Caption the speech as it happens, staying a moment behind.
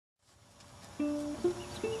I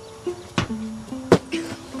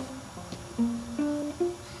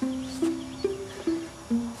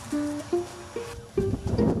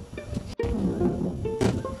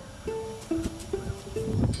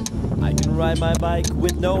can ride my bike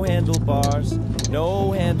with no handlebars,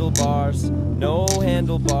 no handlebars, no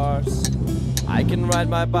handlebars. I can ride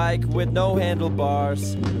my bike with no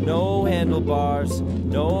handlebars, no handlebars,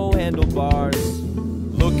 no handlebars.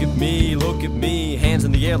 Look at me, hands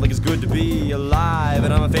in the air like it's good to be alive.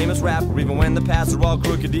 And I'm a famous rapper even when the paths are all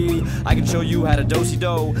crookedy. I can show you how to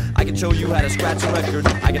do-si-do, I can show you how to scratch a record.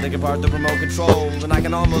 I can take apart the remote control, and I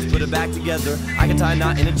can almost put it back together. I can tie a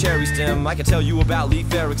knot in a cherry stem, I can tell you about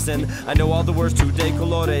Leif Erikson. I know all the words to de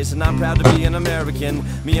colores, and I'm proud to be an American.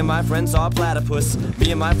 Me and my friend saw a platypus,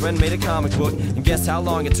 me and my friend made a comic book, and guess how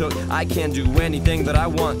long it took? I can do anything that I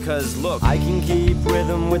want, cause look, I can keep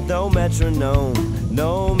rhythm with no metronome,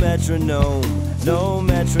 no metronome, no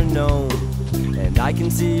metronome. And I can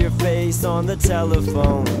see your face on the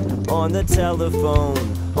telephone, on the telephone,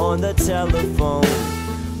 on the telephone.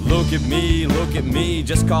 Look at me,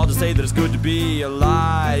 just called to say that it's good to be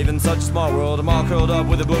alive. In such a small world, I'm all curled up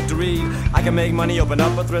with a book to read. I can make money, open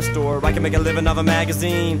up a thrift store, I can make a living off a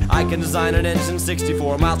magazine. I can design an engine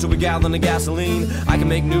 64 miles to a gallon of gasoline. I can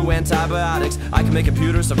make new antibiotics, I can make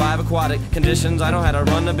computers survive aquatic conditions. I know how to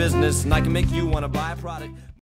run a business, and I can make you want to buy a product.